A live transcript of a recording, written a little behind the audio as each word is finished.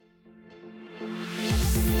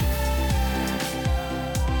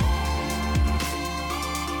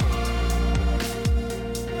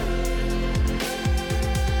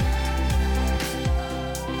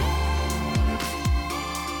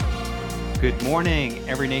Good morning,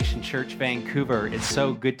 Every Nation Church Vancouver. It's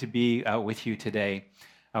so good to be with you today.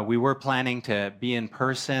 We were planning to be in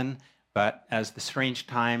person, but as the strange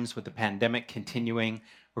times with the pandemic continuing,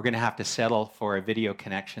 we're going to have to settle for a video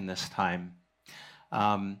connection this time.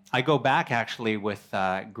 I go back actually with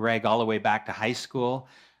Greg all the way back to high school,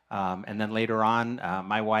 and then later on,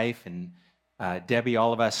 my wife and Debbie,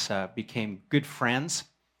 all of us became good friends.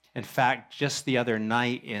 In fact, just the other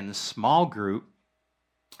night in small group,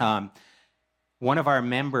 one of our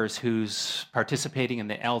members who's participating in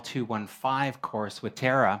the L215 course with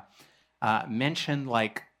Tara mentioned,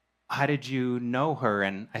 like, how did you know her?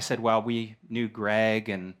 And I said, well, we knew Greg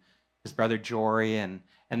and his brother Jory. And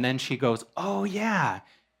then she goes, oh, yeah,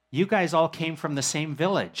 you guys all came from the same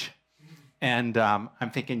village. And I'm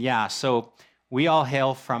thinking, yeah, so we all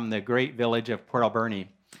hail from the great village of Port Alberni.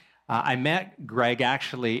 I met Greg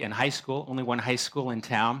actually in high school, only one high school in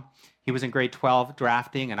town. He was in grade 12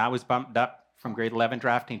 drafting, and I was bumped up from grade 11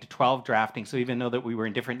 drafting to 12 drafting. So even though that we were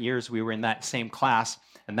in different years, we were in that same class,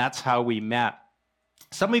 and that's how we met.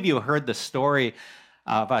 Some of you heard the story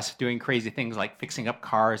of us doing crazy things like fixing up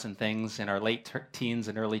cars and things in our late teens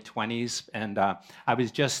and early 20s. And I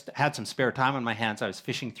was had some spare time on my hands. I was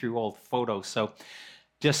fishing through old photos. So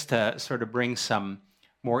just to sort of bring some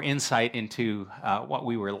more insight into what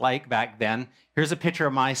we were like back then. Here's a picture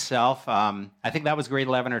of myself. I think that was grade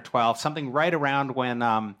 11 or 12, something right around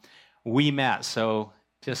when we met. So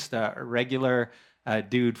just a regular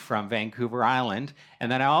dude from Vancouver Island.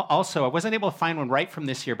 And then I wasn't able to find one right from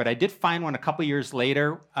this year, but I did find one a couple years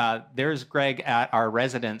later. There's Greg at our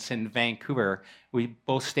residence in Vancouver. We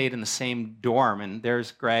both stayed in the same dorm, and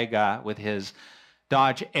there's Greg with his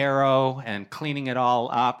Dodge Arrow and cleaning it all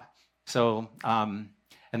up. So,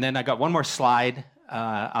 and then I got one more slide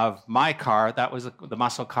of my car. That was the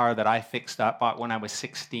muscle car that I fixed up, bought when I was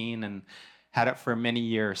 16 and had it for many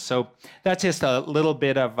years. So that's just a little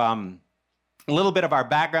bit of our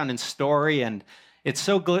background and story. And it's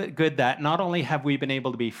so good that not only have we been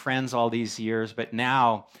able to be friends all these years, but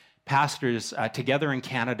now pastors together in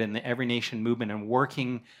Canada in the Every Nation movement and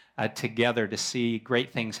working together to see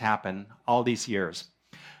great things happen all these years.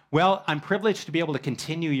 Well, I'm privileged to be able to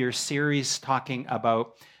continue your series talking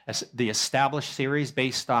about the Established series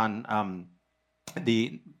based on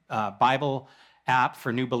the Bible app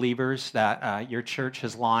for new believers that your church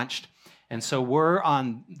has launched. And so we're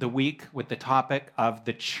on the week with the topic of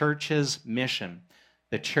the church's mission.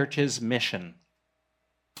 The church's mission.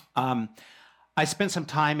 I spent some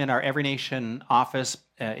time in our Every Nation office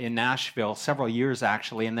in Nashville, several years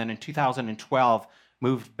actually, and then in 2012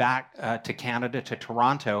 moved back to Canada, to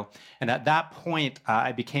Toronto. And at that point,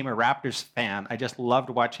 I became a Raptors fan. I just loved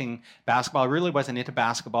watching basketball. I really wasn't into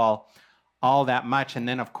basketball all that much. And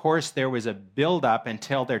then, of course, there was a build-up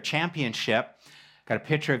until their championship. Got a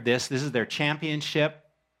picture of this. This is their championship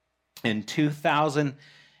in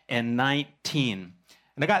 2019.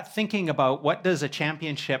 And I got thinking about, what does a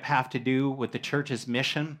championship have to do with the church's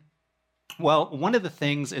mission? Well, one of the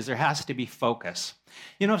things is there has to be focus.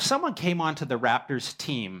 You know, if someone came onto the Raptors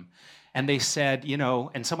team and they said,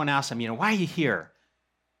 and someone asked them, why are you here?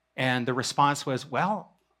 And the response was,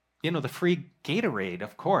 well, the free Gatorade,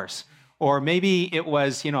 of course. Or maybe it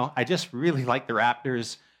was, I just really like the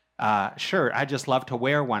Raptors shirt. I just love to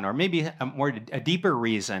wear one. Or maybe a deeper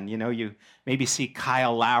reason, you maybe see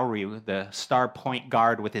Kyle Lowry, the star point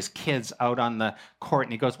guard, with his kids out on the court,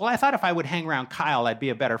 and he goes, well, I thought if I would hang around Kyle, I'd be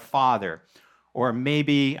a better father. Or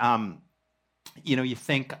maybe, you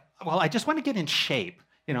think, well, I just want to get in shape,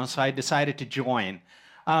 so I decided to join.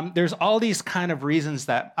 There's all these kind of reasons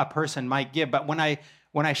that a person might give, but when I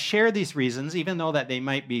share these reasons, even though that they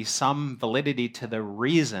might be some validity to the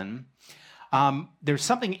reason, there's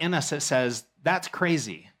something in us that says, that's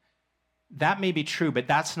crazy. That may be true, but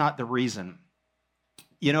that's not the reason.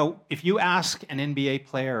 If you ask an NBA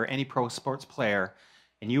player or any pro sports player,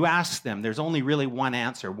 and you ask them, there's only really one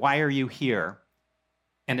answer. Why are you here?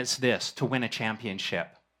 And it's this: to win a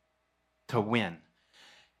championship. To win.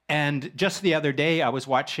 And just the other day, I was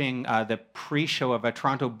watching the pre-show of a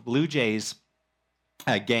Toronto Blue Jays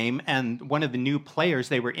game, and one of the new players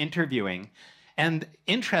they were interviewing. And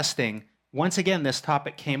interesting, once again, this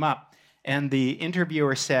topic came up, and the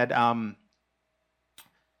interviewer said,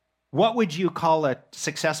 what would you call a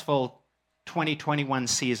successful 2021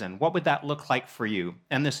 season? What would that look like for you?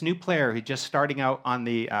 And this new player who's just starting out on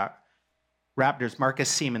the Raptors, Marcus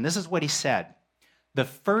Seaman, this is what he said: the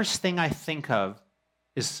first thing I think of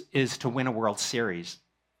is to win a World Series.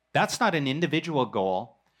 That's not an individual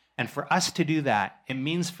goal. And for us to do that, it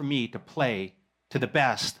means for me to play to the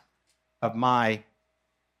best of my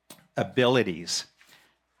abilities.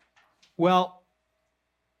 Well,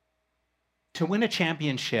 To win a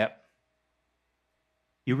championship,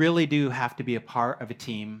 you really do have to be a part of a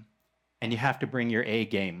team, and you have to bring your A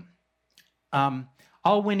game.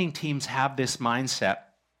 All winning teams have this mindset,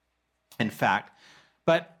 in fact.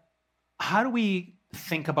 But how do we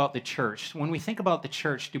think about the church? When we think about the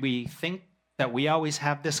church, do we think that we always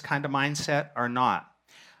have this kind of mindset or not?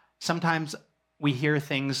 Sometimes we hear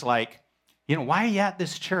things like, why are you at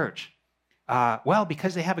this church? Well,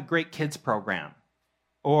 because they have a great kids program.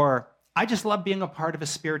 Or, I just love being a part of a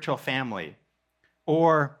spiritual family.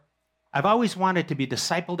 Or, I've always wanted to be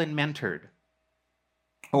discipled and mentored.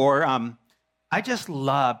 Or, I just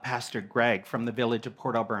love Pastor Greg from the village of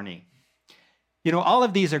Port Alberni. All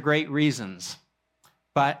of these are great reasons,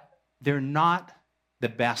 but they're not the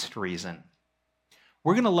best reason.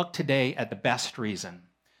 We're going to look today at the best reason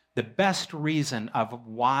of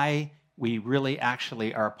why we really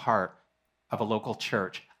actually are a part of a local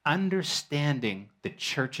church, understanding the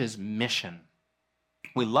church's mission.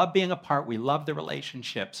 We love being a part, we love the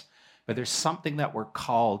relationships, but there's something that we're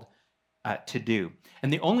called to do.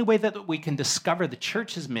 And the only way that we can discover the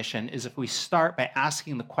church's mission is if we start by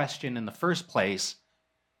asking the question in the first place,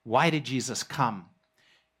 why did Jesus come?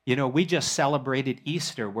 We just celebrated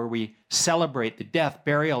Easter, where we celebrate the death,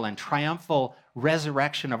 burial, and triumphal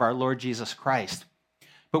resurrection of our Lord Jesus Christ.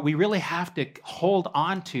 But we really have to hold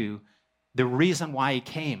on to the reason why he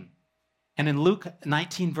came. And in Luke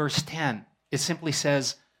 19, verse 10, it simply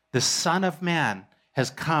says, the Son of Man has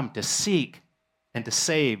come to seek and to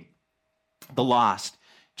save the lost.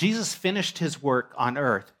 Jesus finished his work on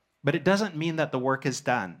earth, but it doesn't mean that the work is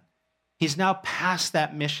done. He's now past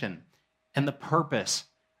that mission and the purpose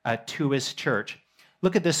to his church.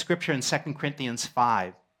 Look at this scripture in 2 Corinthians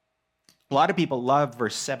 5. A lot of people love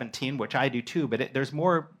verse 17, which I do too, but there's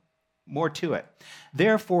more to it.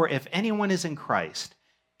 Therefore, if anyone is in Christ,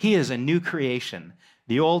 he is a new creation.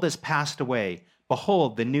 The old has passed away.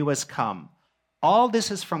 Behold, the new has come. All this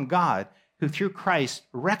is from God, who through Christ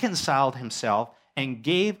reconciled himself and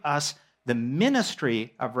gave us the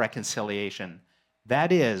ministry of reconciliation.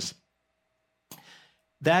 That is,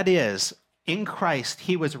 in Christ,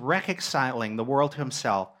 he was reconciling the world to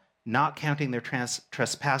himself, not counting their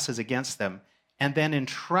trespasses against them, and then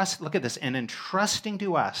entrusting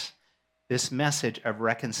to us this message of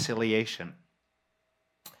reconciliation.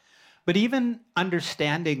 But even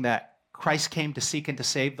understanding that Christ came to seek and to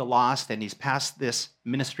save the lost, and he's passed this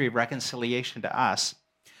ministry of reconciliation to us,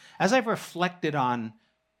 as I've reflected on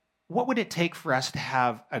what would it take for us to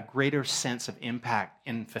have a greater sense of impact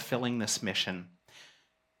in fulfilling this mission,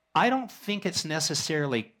 I don't think it's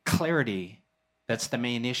necessarily clarity that's the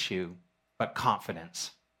main issue, but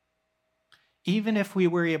confidence. Even if we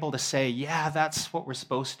were able to say, yeah, that's what we're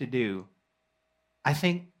supposed to do, I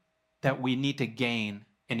think that we need to gain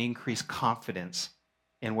and increase confidence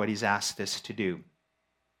in what he's asked us to do.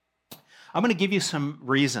 I'm going to give you some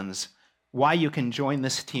reasons why you can join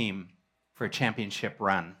this team for a championship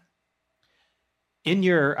run. In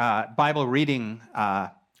your Bible reading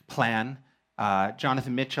plan,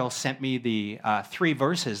 Jonathan Mitchell sent me the 3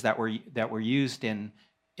 verses that were used in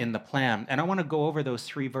the plan, and I want to go over those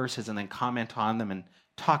 3 verses and then comment on them and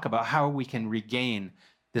talk about how we can regain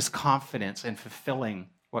this confidence in fulfilling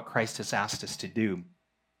what Christ has asked us to do.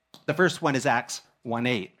 The first one is Acts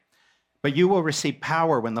 1:8. But you will receive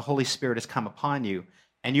power when the Holy Spirit has come upon you,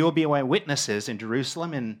 and you will be my witnesses in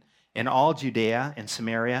Jerusalem and in all Judea and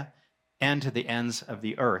Samaria and to the ends of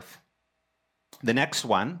the earth. The next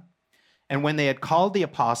one, and when they had called the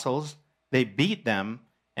apostles, they beat them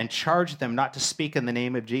and charged them not to speak in the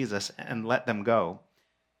name of Jesus and let them go.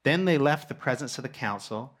 Then they left the presence of the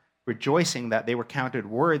council, rejoicing that they were counted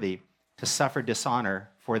worthy to suffer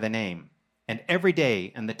dishonor for the name. And every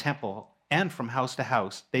day in the temple and from house to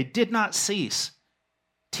house, they did not cease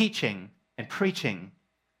teaching and preaching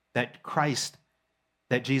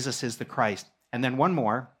that Jesus is the Christ. And then one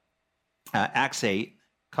more, Acts 8,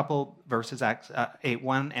 couple verses, Acts 8,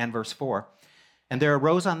 1 and verse 4. And there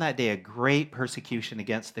arose on that day a great persecution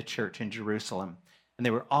against the church in Jerusalem, and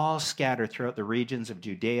they were all scattered throughout the regions of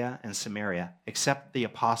Judea and Samaria, except the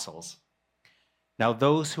apostles. Now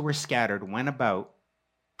those who were scattered went about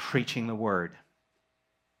preaching the word.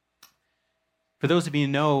 For those of you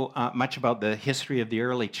who know much about the history of the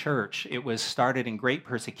early church, it was started in great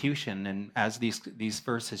persecution, and as these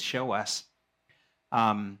verses show us,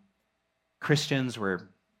 Christians were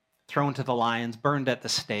thrown to the lions, burned at the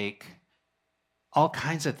stake, all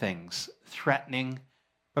kinds of things, threatening.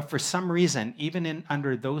 But for some reason, even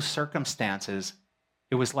under those circumstances,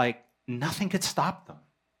 it was like nothing could stop them.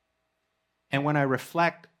 And when I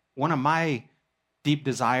reflect, one of my deep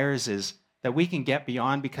desires is that we can get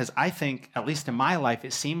beyond, because I think, at least in my life,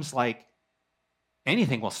 it seems like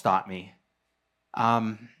anything will stop me.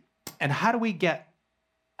 And how do we get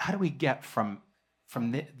from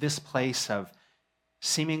this place of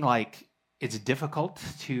seeming like it's difficult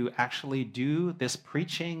to actually do this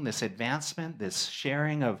preaching, this advancement, this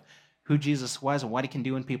sharing of who Jesus was and what he can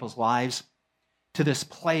do in people's lives, to this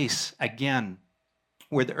place again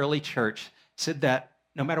where the early church said that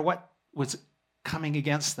no matter what was coming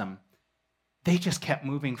against them, they just kept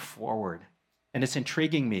moving forward. And it's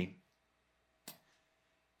intriguing me.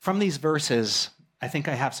 From these verses, I think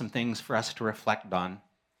I have some things for us to reflect on.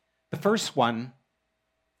 The first one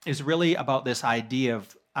is really about this idea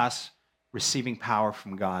of us receiving power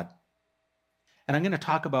from God. And I'm going to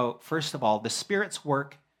talk about, first of all, the Spirit's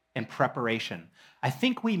work and preparation. I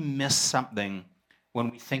think we miss something when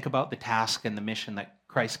we think about the task and the mission that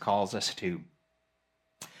Christ calls us to.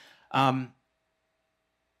 I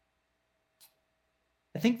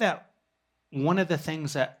think that one of the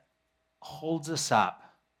things that holds us up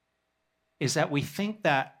is that we think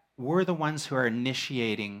that we're the ones who are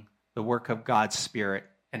initiating the work of God's Spirit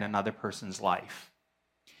in another person's life.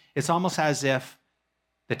 It's almost as if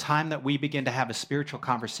the time that we begin to have a spiritual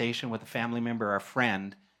conversation with a family member or a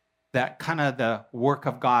friend, that kind of the work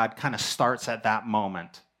of God kind of starts at that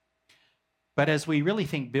moment. But as we really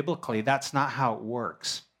think biblically, that's not how it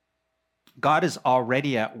works. God is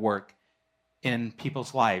already at work in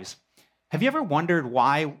people's lives. Have you ever wondered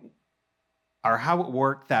why or how it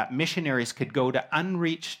worked that missionaries could go to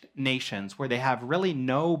unreached nations where they have really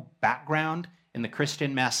no background in the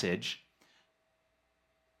Christian message,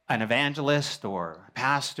 an evangelist or a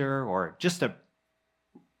pastor or just a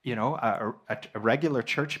regular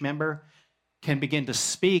church member can begin to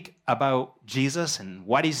speak about Jesus and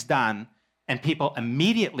what he's done, and people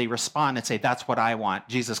immediately respond and say, that's what I want,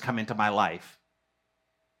 Jesus, come into my life.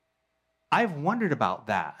 I've wondered about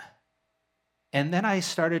that. And then I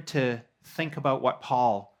started to think about what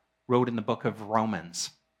Paul wrote in the book of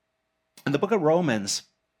Romans. In the book of Romans,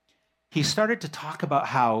 he started to talk about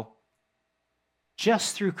how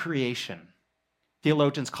just through creation,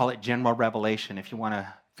 theologians call it general revelation, if you want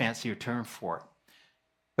to fancy your term for it,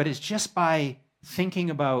 but it's just by thinking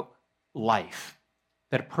about life,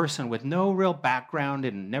 that a person with no real background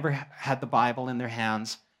and never had the Bible in their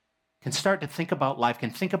hands can start to think about life,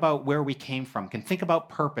 can think about where we came from, can think about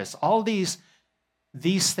purpose, all these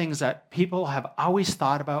things that people have always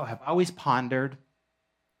thought about, have always pondered.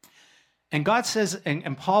 And God says,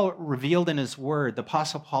 and Paul revealed in his word, the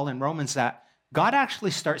Apostle Paul in Romans, that God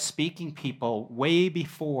actually starts speaking people way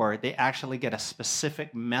before they actually get a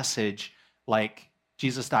specific message like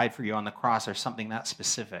Jesus died for you on the cross or something that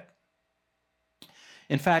specific.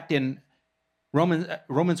 In fact, in Romans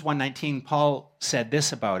 1:19, Paul said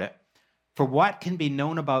this about it: "For what can be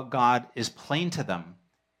known about God is plain to them,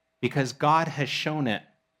 because God has shown it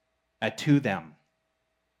to them."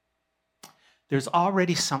 There's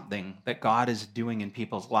already something that God is doing in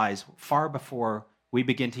people's lives far before we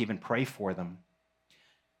begin to even pray for them.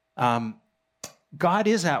 God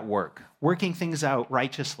is at work, working things out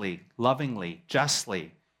righteously, lovingly,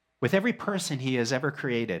 justly, with every person he has ever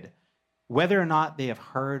created, whether or not they have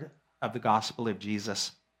heard of the gospel of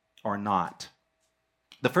Jesus or not.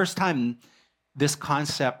 The first time this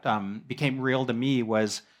concept became real to me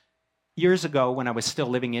was years ago when I was still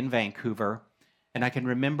living in Vancouver. And I can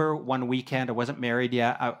remember one weekend, I wasn't married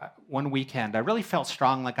yet, one weekend, I really felt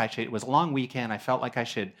strong like it was a long weekend, I felt like I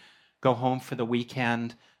should go home for the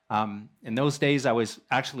weekend. In those days, I was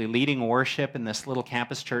actually leading worship in this little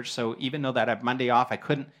campus church, so even though that I had Monday off,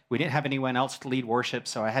 we didn't have anyone else to lead worship,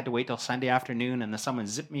 so I had to wait till Sunday afternoon, and then someone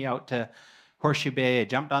zipped me out to Horseshoe Bay. I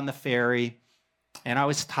jumped on the ferry, and I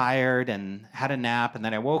was tired and had a nap, and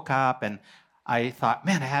then I woke up, and I thought,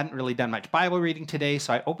 man, I hadn't really done much Bible reading today,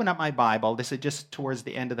 so I opened up my Bible. This is just towards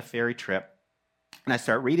the end of the ferry trip. And I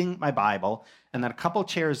start reading my Bible, and then a couple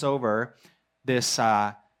chairs over, this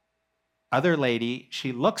other lady,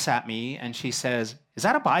 she looks at me, and she says, "Is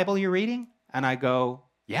that a Bible you're reading?" And I go,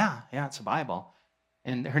 yeah, it's a Bible.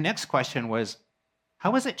 And her next question was,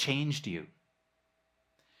 "How has it changed you?"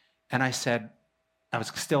 And I said, I was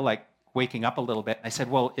still like waking up a little bit. I said,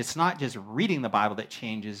 well, it's not just reading the Bible that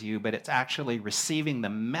changes you, but it's actually receiving the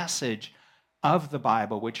message of the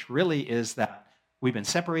Bible, which really is that we've been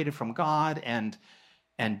separated from God and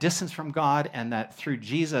distanced from God, and that through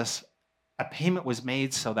Jesus, a payment was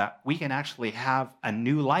made so that we can actually have a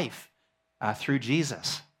new life through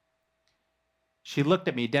Jesus. She looked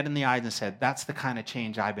at me dead in the eyes and said, "That's the kind of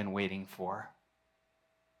change I've been waiting for."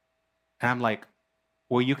 And I'm like,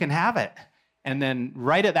 well, you can have it. And then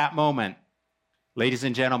right at that moment, ladies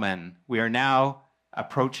and gentlemen, we are now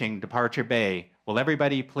approaching Departure Bay. Will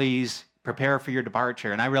everybody please prepare for your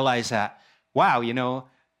departure? And I realized that, wow,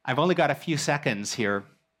 I've only got a few seconds here.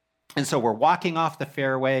 And so we're walking off the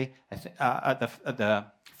fairway, the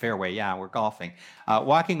fairway, yeah, we're golfing.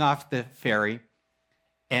 Walking off the ferry,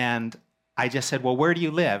 and I just said, well, where do you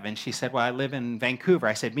live? And she said, well, I live in Vancouver.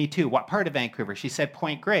 I said, me too. What part of Vancouver? She said,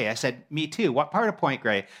 Point Grey. I said, me too. What part of Point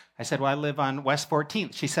Grey? I said, well, I live on West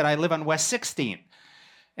 14th. She said, I live on West 16th.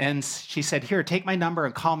 And she said, here, take my number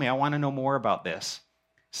and call me. I want to know more about this.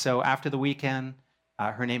 So after the weekend,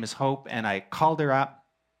 her name is Hope, and I called her up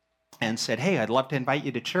and said, hey, I'd love to invite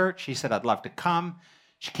you to church. She said, I'd love to come.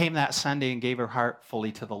 She came that Sunday and gave her heart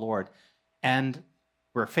fully to the Lord. And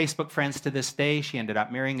we're Facebook friends to this day. She ended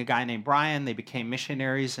up marrying a guy named Brian. They became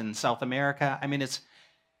missionaries in South America. I mean,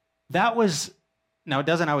 now it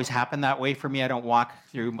doesn't always happen that way for me. I don't walk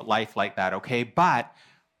through life like that, okay? But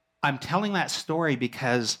I'm telling that story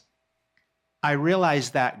because I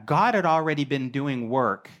realized that God had already been doing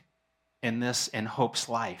work in Hope's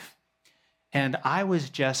life. And I was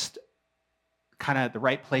just kind of at the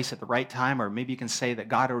right place at the right time, or maybe you can say that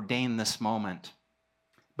God ordained this moment.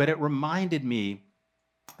 But it reminded me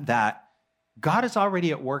that God is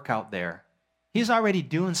already at work out there. He's already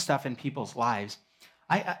doing stuff in people's lives.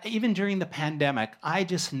 Even during the pandemic, I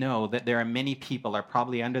just know that there are many people are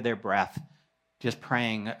probably under their breath just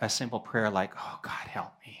praying a simple prayer like, oh, God,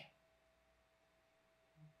 help me.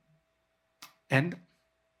 And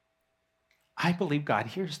I believe God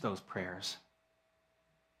hears those prayers.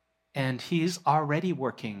 And he's already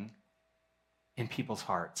working in people's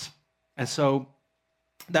hearts. And so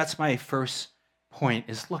that's my first point,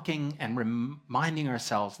 is looking and reminding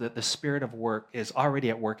ourselves that the spirit of work is already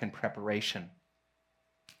at work in preparation.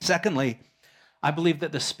 Secondly, I believe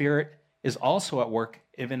that the Spirit is also at work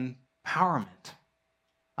in empowerment.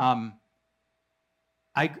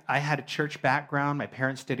 I had a church background. My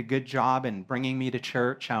parents did a good job in bringing me to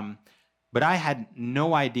church. But I had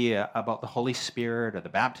no idea about the Holy Spirit or the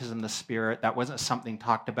baptism of the Spirit. That wasn't something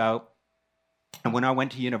talked about. And when I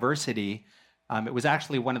went to university, it was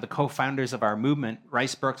actually one of the co-founders of our movement.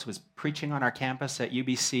 Rice Brooks was preaching on our campus at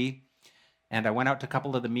UBC. And I went out to a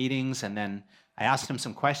couple of the meetings, and then I asked him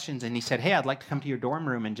some questions, and he said, hey, I'd like to come to your dorm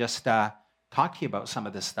room and just talk to you about some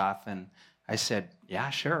of this stuff. And I said, yeah,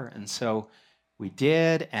 sure. And so we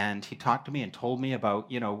did, and he talked to me and told me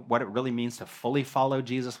about, what it really means to fully follow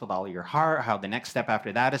Jesus with all of your heart, how the next step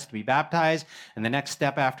after that is to be baptized, and the next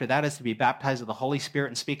step after that is to be baptized with the Holy Spirit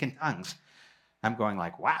and speak in tongues. I'm going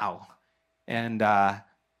like, wow. And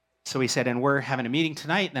so he said, and we're having a meeting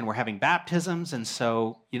tonight, and then we're having baptisms, and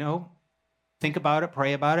so, think about it,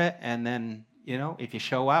 pray about it, and then, if you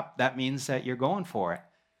show up, that means that you're going for it.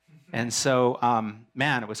 And so,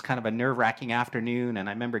 it was kind of a nerve-wracking afternoon, and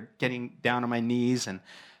I remember getting down on my knees, and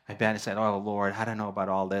I said, oh, Lord, I don't know about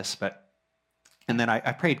all this, and then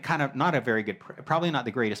I prayed kind of not a very good prayer, probably not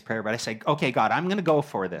the greatest prayer, but I said, okay, God, I'm going to go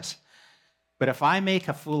for this. But if I make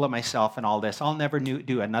a fool of myself in all this, I'll never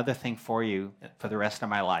do another thing for you for the rest of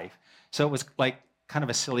my life. So it was like kind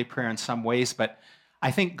of a silly prayer in some ways, but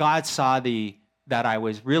I think God saw that I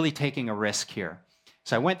was really taking a risk here.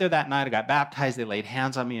 So I went there that night, I got baptized, they laid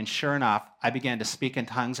hands on me, and sure enough, I began to speak in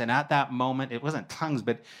tongues. And at that moment, it wasn't tongues,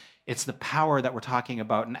 but it's the power that we're talking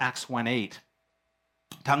about in Acts 1:8.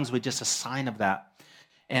 Tongues were just a sign of that.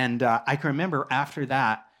 And I can remember after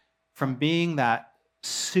that, from being that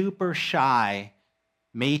super shy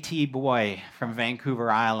Métis boy from Vancouver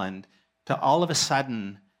Island to all of a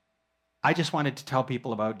sudden, I just wanted to tell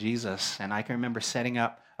people about Jesus. And I can remember setting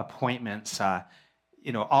up appointments,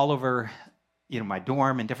 all over my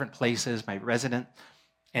dorm in different places, my resident,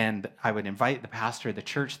 and I would invite the pastor of the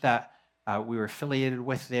church that we were affiliated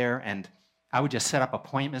with there, and I would just set up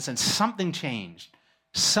appointments, and something changed.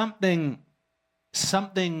 Something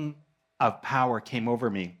of power came over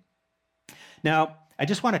me. Now, I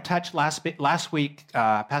just want to touch last week,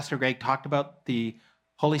 Pastor Greg talked about the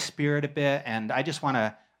Holy Spirit a bit, and I just want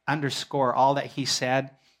to underscore all that he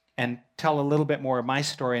said and tell a little bit more of my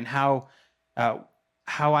story and how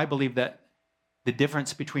I believe that the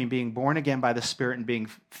difference between being born again by the Spirit and being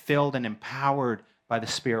filled and empowered by the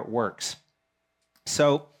Spirit works.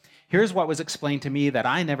 So here's what was explained to me that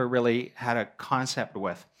I never really had a concept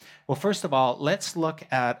with. Well, first of all, let's look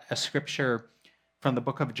at a scripture from the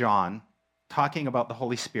book of John talking about the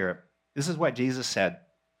Holy Spirit. This is what Jesus said.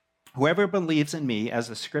 Whoever believes in me, as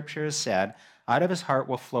the scripture has said, out of his heart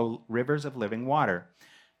will flow rivers of living water.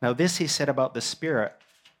 Now this he said about the Spirit,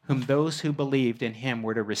 whom those who believed in him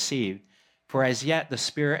were to receive. For as yet the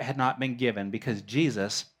Spirit had not been given because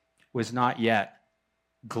Jesus was not yet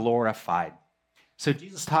glorified. So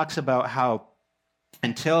Jesus talks about how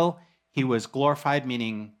until he was glorified,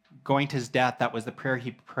 meaning going to his death, that was the prayer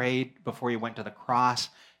he prayed before he went to the cross.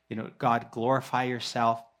 God, glorify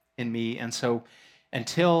yourself in me. And so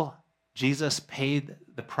until Jesus paid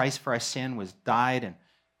the price for our sin, was died and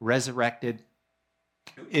resurrected,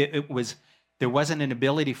 there wasn't an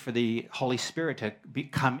ability for the Holy Spirit to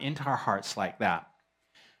come into our hearts like that.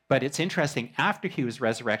 But it's interesting, after he was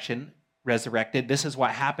resurrected, this is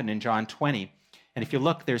what happened in John 20. And if you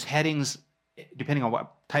look, there's headings, depending on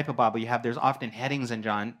what type of Bible you have, there's often headings in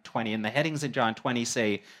John 20. And the headings in John 20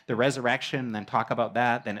 say the resurrection, then talk about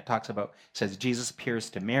that. Then it says Jesus appears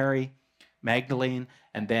to Mary Magdalene.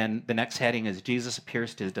 And then the next heading is Jesus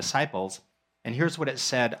appears to his disciples. And here's what it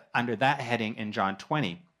said under that heading in John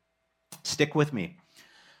 20. Stick with me.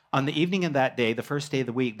 On the evening of that day, the first day of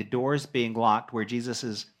the week, the doors being locked where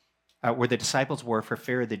where the disciples were for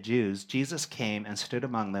fear of the Jews, Jesus came and stood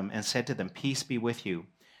among them and said to them, "Peace be with you."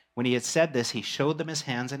 When he had said this, he showed them his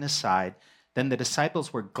hands and his side. Then the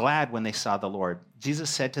disciples were glad when they saw the Lord. Jesus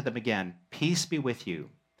said to them again, "Peace be with you.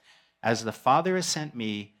 As the Father has sent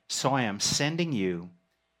me, so I am sending you."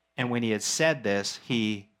 And when he had said this,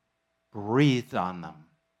 he breathed on them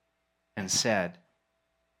and said,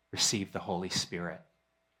 "Receive the Holy Spirit."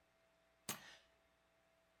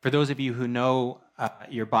 For those of you who know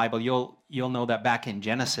your Bible, you'll know that back in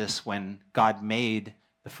Genesis, when God made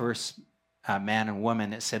the first man and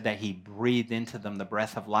woman, it said that he breathed into them the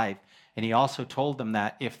breath of life. And he also told them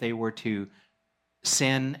that if they were to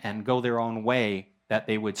sin and go their own way, that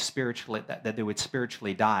they would spiritually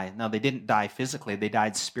die. Now, they didn't die physically, they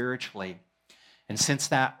died spiritually. And since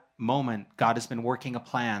that moment, God has been working a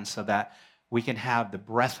plan so that we can have the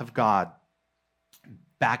breath of God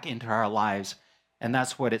back into our lives. And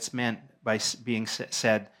that's what it's meant by being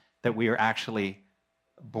said that we are actually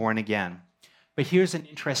born again. But here's an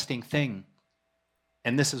interesting thing,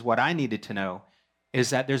 and this is what I needed to know,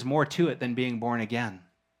 is that there's more to it than being born again.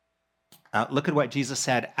 Look at what Jesus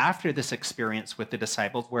said after this experience with the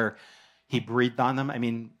disciples where he breathed on them. I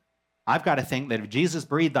mean, I've got to think that if Jesus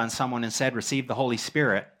breathed on someone and said, "Receive the Holy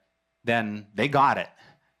Spirit," then they got it.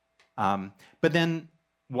 But then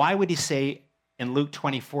why would he say in Luke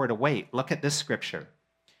 24 to wait? Look at this scripture.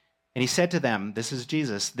 And he said to them, this is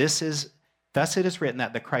Jesus, "Thus it is written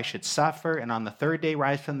that the Christ should suffer and on the third day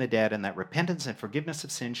rise from the dead, and that repentance and forgiveness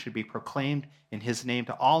of sins should be proclaimed in his name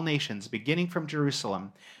to all nations, beginning from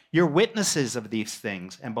Jerusalem. You're witnesses of these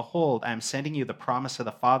things, and behold, I am sending you the promise of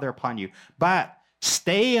the Father upon you. But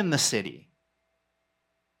stay in the city.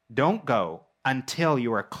 Don't go until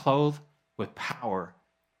you are clothed with power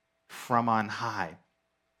from on high."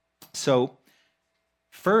 So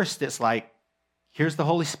first, it's like, here's the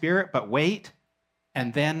Holy Spirit, but wait.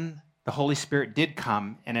 And then the Holy Spirit did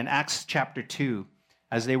come. And in Acts chapter 2,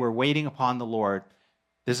 as they were waiting upon the Lord,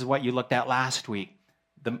 this is what you looked at last week.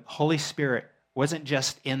 The Holy Spirit wasn't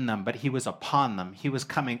just in them, but he was upon them. He was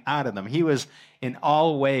coming out of them. He was in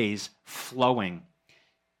all ways flowing.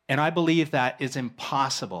 And I believe that is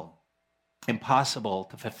impossible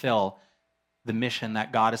to fulfill the mission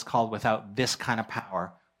that God has called without this kind of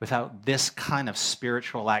power, without this kind of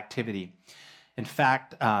spiritual activity. In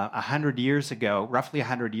fact, roughly 100 years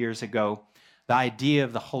ago, the idea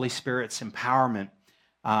of the Holy Spirit's empowerment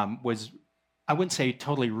was, I wouldn't say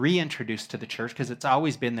totally reintroduced to the church, because it's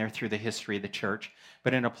always been there through the history of the church,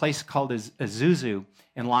 but in a place called Azusa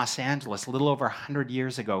in Los Angeles, a little over 100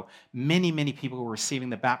 years ago, many, many people were receiving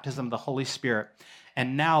the baptism of the Holy Spirit.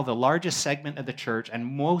 And now the largest segment of the church and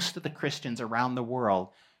most of the Christians around the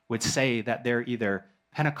world would say that they're either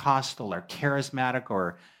Pentecostal or charismatic,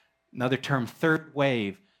 or another term, third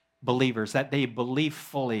wave believers, that they believe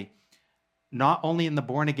fully, not only in the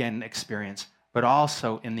born again experience, but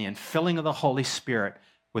also in the infilling of the Holy Spirit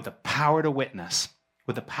with the power to witness,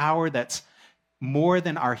 with the power that's more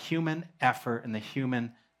than our human effort and the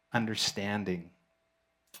human understanding.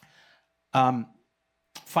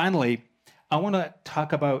 Finally, I want to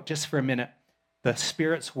talk about, just for a minute, the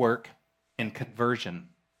Spirit's work in conversion.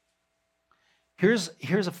 Here's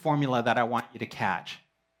a formula that I want you to catch.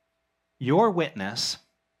 Your witness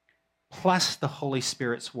plus the Holy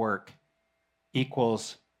Spirit's work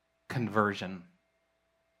equals conversion.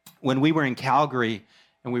 When we were in Calgary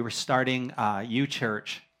and we were starting U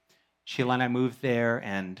Church, Sheila and I moved there,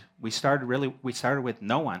 and we started with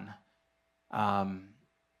no one.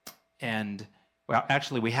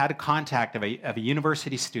 We had a contact of a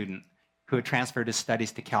university student who had transferred his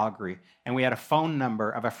studies to Calgary. And we had a phone number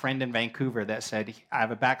of a friend in Vancouver that said, "I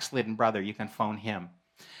have a backslidden brother, you can phone him."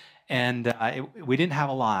 And we didn't have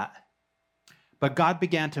a lot. But God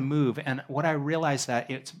began to move. And what I realized that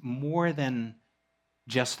it's more than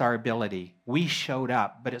just our ability. We showed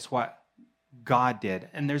up, but it's what God did.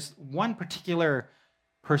 And there's one particular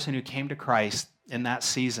person who came to Christ in that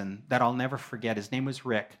season that I'll never forget. His name was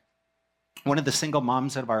Rick. one of the single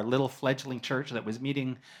moms of our little fledgling church that was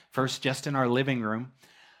meeting first just in our living room.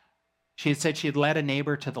 She had said she had led a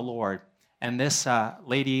neighbor to the Lord. And this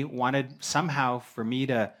lady wanted somehow for me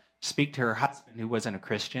to speak to her husband, who wasn't a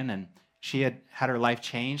Christian. And she had had her life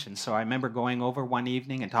changed. And so I remember going over one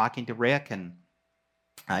evening and talking to Rick. And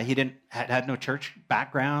he had no church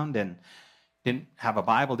background and didn't have a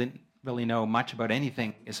Bible, didn't really know much about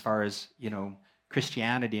anything as far as,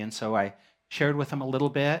 Christianity. And so I shared with him a little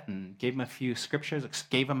bit and gave him a few scriptures,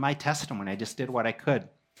 gave him my testimony. I just did what I could.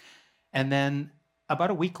 And then about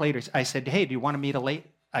a week later, I said, hey, do you want to meet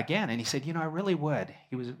again? And he said, I really would.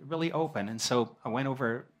 He was really open. And so I went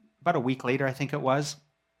over about a week later, I think it was.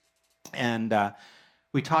 And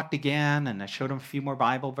we talked again, and I showed him a few more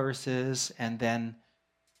Bible verses. And then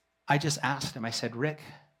I just asked him, I said, Rick,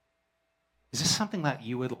 is this something that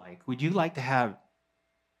you would like? Would you like to have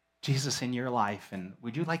Jesus in your life? And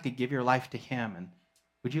would you like to give your life to him? And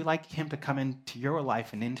would you like him to come into your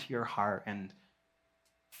life and into your heart and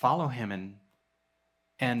follow him?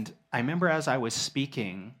 And I remember as I was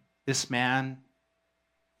speaking, this man,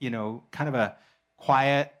 kind of a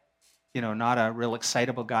quiet, not a real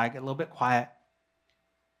excitable guy, a little bit quiet,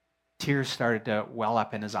 tears started to well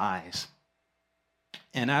up in his eyes.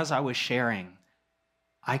 And as I was sharing,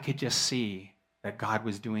 I could just see that God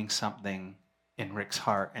was doing something in Rick's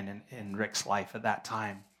heart and in Rick's life at that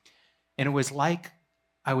time. And it was like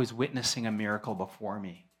I was witnessing a miracle before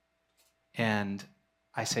me. And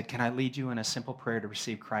I said, can I lead you in a simple prayer to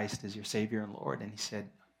receive Christ as your Savior and Lord? And he said,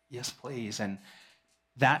 yes, please. And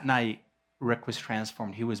that night, Rick was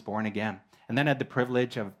transformed. He was born again. And then I had the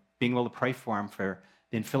privilege of being able to pray for him for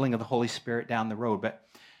the infilling of the Holy Spirit down the road. But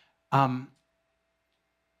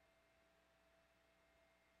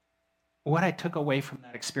what I took away from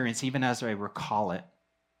that experience, even as I recall it,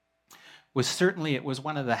 was certainly it was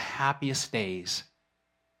one of the happiest days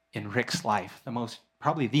in Rick's life,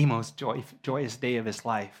 probably the most joyous day of his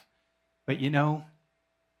life. But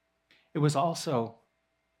it was also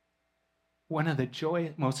one of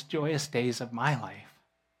the most joyous days of my life,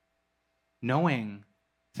 knowing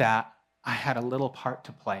that I had a little part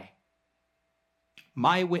to play.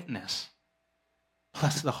 My witness,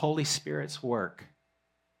 plus the Holy Spirit's work,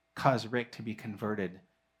 caused Rick to be converted,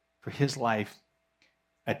 for his life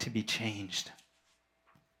to be changed.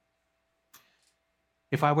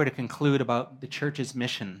 If I were to conclude about the church's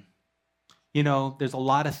mission, there's a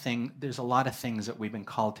lot of things that we've been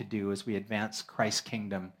called to do as we advance Christ's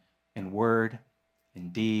kingdom in word,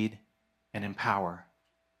 in deed, and in power.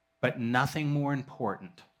 But nothing more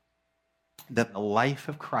important than the life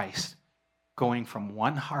of Christ going from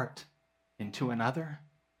one heart into another,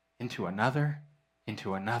 into another,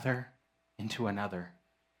 into another, into another.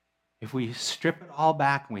 If we strip it all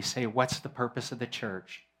back and we say, what's the purpose of the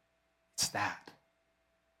church? It's that.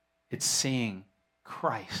 It's seeing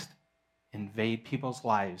Christ invade people's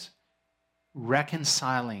lives,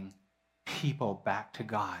 reconciling people back to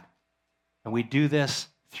God. And we do this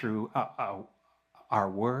through our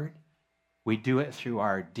word. We do it through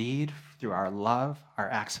our deed, through our love, our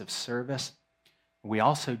acts of service. We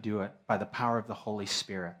also do it by the power of the Holy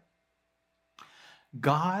Spirit.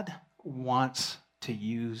 God wants to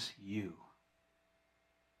use you.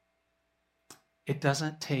 It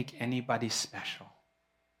doesn't take anybody special.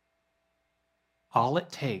 All it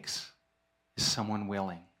takes is someone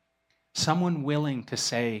willing to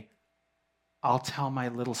say, I'll tell my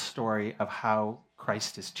little story of how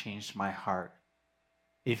Christ has changed my heart.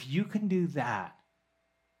 If you can do that,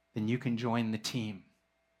 then you can join the team.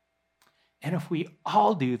 And if we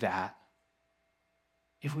all do that,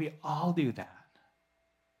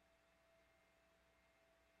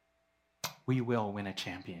 we will win a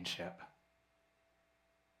championship.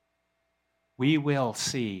 We will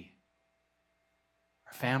see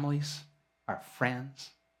our families, our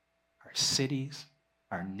friends, our cities,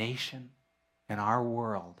 our nation, and our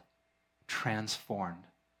world transformed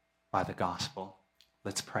by the gospel.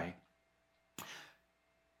 Let's pray.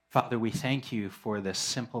 Father, we thank you for this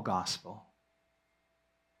simple gospel.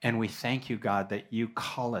 And we thank you, God, that you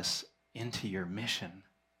call us into your mission.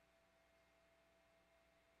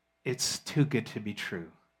 It's too good to be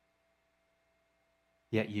true.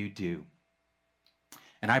 Yet you do.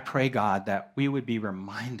 And I pray, God, that we would be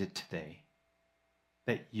reminded today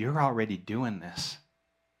that you're already doing this.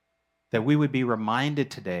 That we would be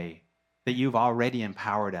reminded today that you've already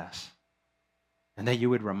empowered us. And that you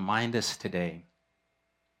would remind us today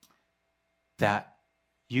that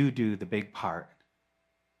you do the big part.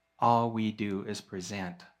 All we do is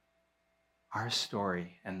present our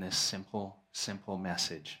story and this simple, simple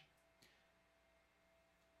message.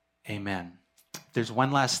 Amen. There's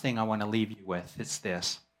one last thing I want to leave you with. It's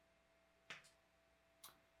this.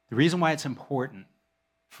 The reason why it's important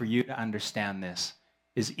for you to understand this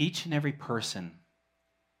is each and every person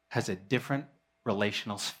has a different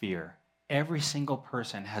relational sphere. Every single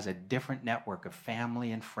person has a different network of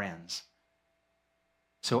family and friends.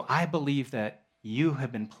 So I believe that you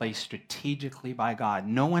have been placed strategically by God.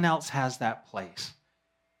 No one else has that place.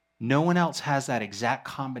 No one else has that exact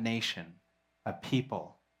combination of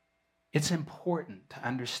people. It's important to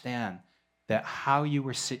understand that how you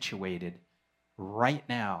were situated right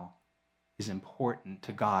now is important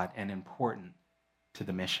to God and important to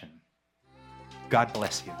the mission. God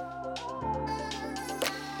bless you.